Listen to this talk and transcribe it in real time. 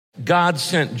God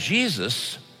sent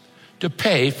Jesus to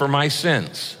pay for my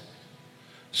sins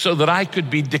so that I could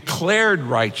be declared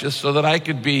righteous, so that I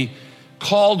could be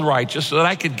called righteous, so that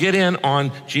I could get in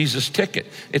on Jesus' ticket.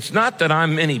 It's not that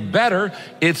I'm any better,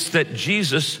 it's that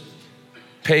Jesus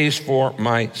pays for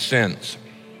my sins.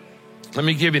 Let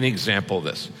me give you an example of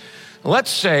this.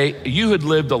 Let's say you had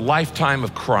lived a lifetime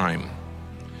of crime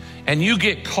and you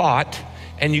get caught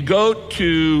and you go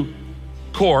to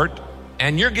court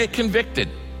and you get convicted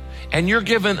and you're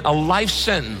given a life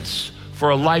sentence for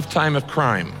a lifetime of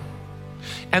crime.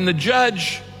 And the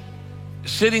judge,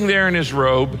 sitting there in his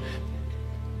robe,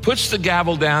 puts the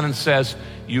gavel down and says,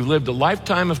 you've lived a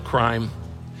lifetime of crime,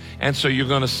 and so you're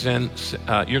going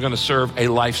to serve a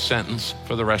life sentence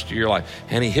for the rest of your life.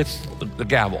 And he hits the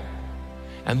gavel.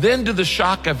 And then, to the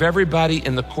shock of everybody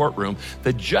in the courtroom,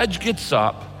 the judge gets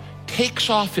up, takes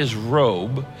off his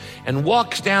robe, and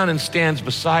walks down and stands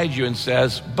beside you and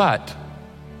says, but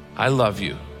I love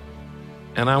you,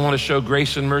 and I want to show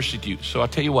grace and mercy to you. So I'll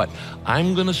tell you what,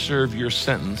 I'm going to serve your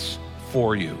sentence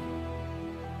for you.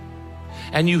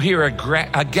 And you hear a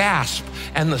gasp,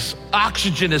 and the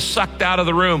oxygen is sucked out of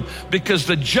the room because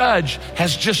the judge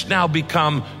has just now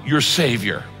become your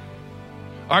savior.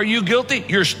 Are you guilty?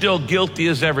 You're still guilty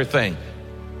as everything.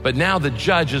 But now the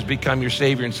judge has become your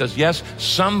savior and says, yes,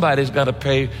 somebody's got to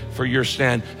pay for your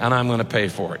sin, and I'm going to pay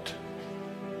for it.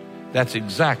 That's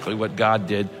exactly what God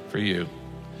did for you.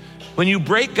 When you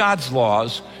break God's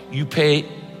laws, you pay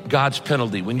God's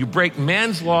penalty. When you break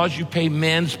man's laws, you pay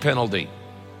man's penalty.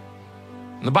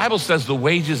 And the Bible says the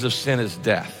wages of sin is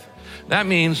death. That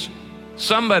means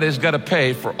somebody's got to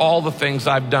pay for all the things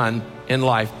I've done in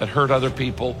life that hurt other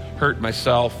people, hurt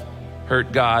myself,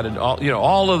 hurt God, and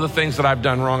all of the things that I've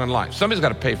done wrong in life. Somebody's got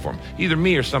to pay for them, either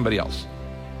me or somebody else.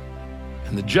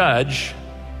 And the judge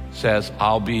says,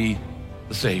 I'll be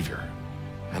the savior.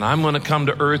 And I'm going to come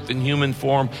to earth in human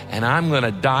form, and I'm going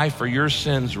to die for your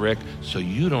sins, Rick, so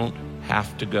you don't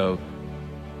have to go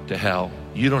to hell.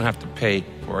 You don't have to pay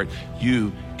for it.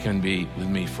 You can be with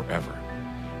me forever.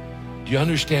 Do you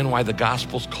understand why the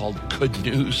gospel's called good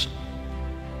news?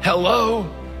 Hello?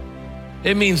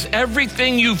 It means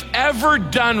everything you've ever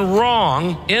done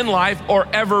wrong in life or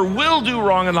ever will do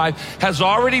wrong in life has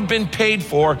already been paid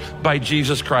for by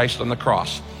Jesus Christ on the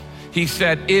cross. He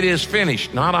said, it is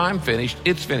finished. Not I'm finished,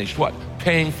 it's finished. What?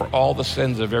 Paying for all the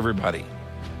sins of everybody.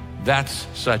 That's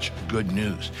such good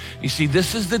news. You see,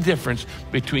 this is the difference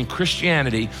between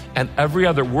Christianity and every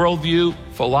other worldview,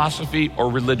 philosophy,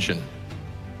 or religion.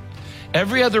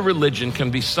 Every other religion can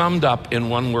be summed up in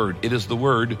one word. It is the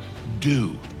word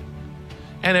do.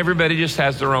 And everybody just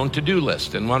has their own to-do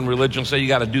list. And one religion will say, you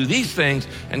got to do these things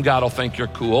and God will think you're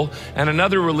cool. And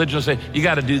another religion will say, you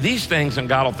got to do these things and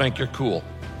God will think you're cool.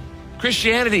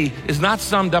 Christianity is not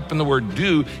summed up in the word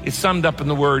do, it's summed up in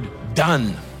the word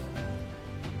done.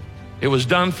 It was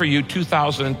done for you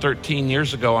 2013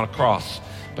 years ago on a cross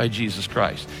by Jesus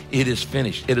Christ. It is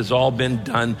finished. It has all been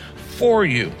done for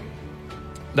you.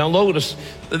 Now notice,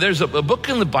 there's a book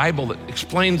in the Bible that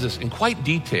explains this in quite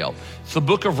detail. It's the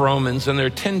book of Romans, and there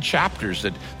are 10 chapters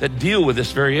that deal with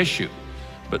this very issue.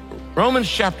 But Romans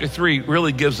chapter 3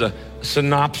 really gives a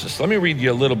synopsis. Let me read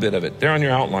you a little bit of it. There on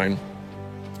your outline.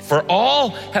 For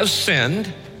all have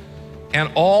sinned and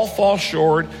all fall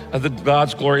short of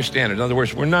God's glorious standard. In other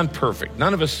words, we're none perfect.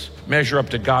 None of us measure up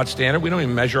to God's standard. We don't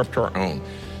even measure up to our own.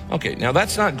 Okay, now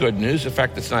that's not good news. In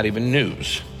fact, it's not even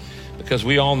news, because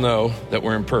we all know that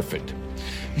we're imperfect.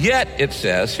 Yet, it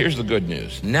says, here's the good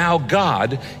news. Now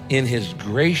God, in his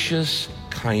gracious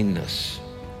kindness,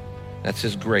 that's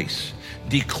his grace,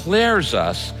 declares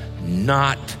us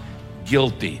not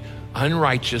guilty.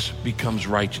 Unrighteous becomes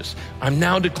righteous. I'm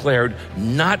now declared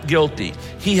not guilty.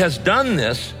 He has done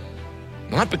this,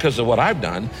 not because of what I've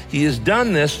done. He has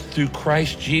done this through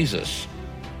Christ Jesus,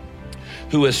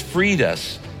 who has freed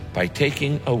us by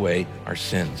taking away our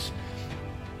sins.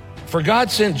 For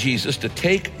God sent Jesus to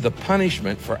take the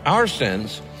punishment for our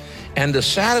sins and to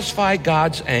satisfy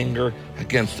God's anger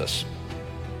against us.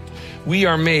 We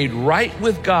are made right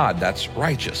with God. That's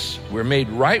righteous. We're made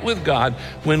right with God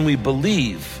when we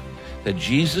believe that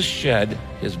Jesus shed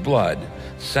his blood,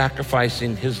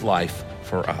 sacrificing his life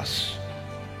for us.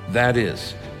 That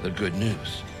is the good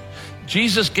news.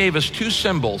 Jesus gave us two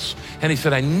symbols, and he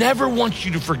said, I never want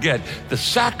you to forget the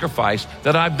sacrifice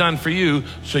that I've done for you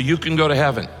so you can go to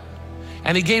heaven.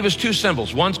 And he gave us two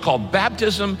symbols. One's called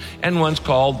baptism, and one's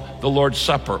called the Lord's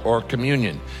Supper or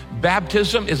communion.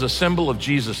 Baptism is a symbol of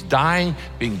Jesus dying,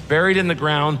 being buried in the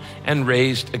ground, and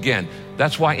raised again.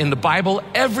 That's why in the Bible,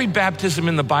 every baptism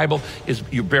in the Bible is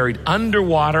you're buried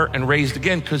underwater and raised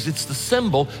again, because it's the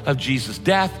symbol of Jesus'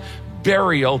 death,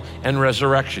 burial, and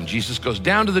resurrection. Jesus goes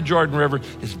down to the Jordan River,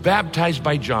 is baptized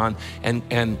by John,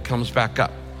 and comes back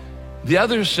up. The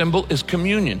other symbol is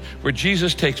communion, where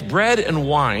Jesus takes bread and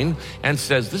wine and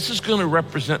says, this is going to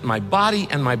represent my body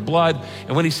and my blood.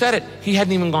 And when he said it, he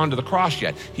hadn't even gone to the cross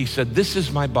yet. He said, this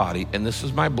is my body and this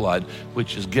is my blood,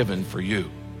 which is given for you.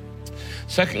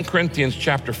 2 Corinthians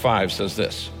chapter 5 says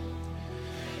this,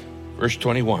 verse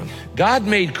 21, God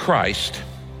made Christ,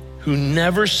 who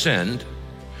never sinned,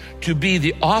 to be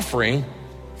the offering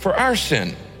for our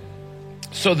sin,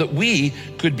 so that we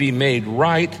could be made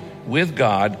right with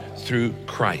God through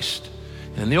Christ.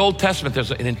 And in the Old Testament,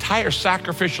 there's an entire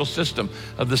sacrificial system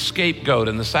of the scapegoat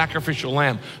and the sacrificial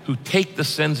lamb who take the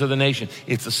sins of the nation.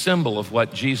 It's a symbol of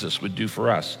what Jesus would do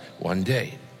for us one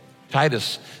day.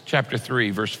 Titus chapter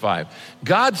 3, verse 5.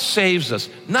 God saves us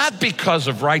not because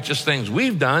of righteous things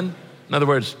we've done. In other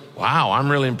words, wow,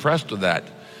 I'm really impressed with that.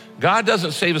 God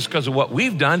doesn't save us because of what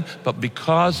we've done, but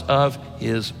because of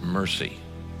his mercy.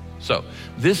 So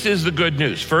this is the good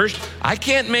news. First, I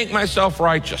can't make myself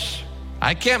righteous.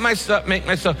 I can't make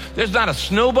myself, there's not a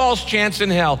snowball's chance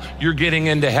in hell you're getting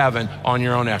into heaven on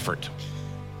your own effort,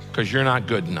 because you're not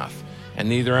good enough, and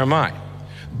neither am I.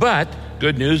 But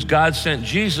good news, God sent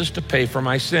Jesus to pay for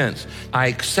my sins. I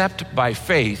accept by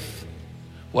faith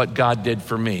what God did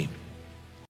for me.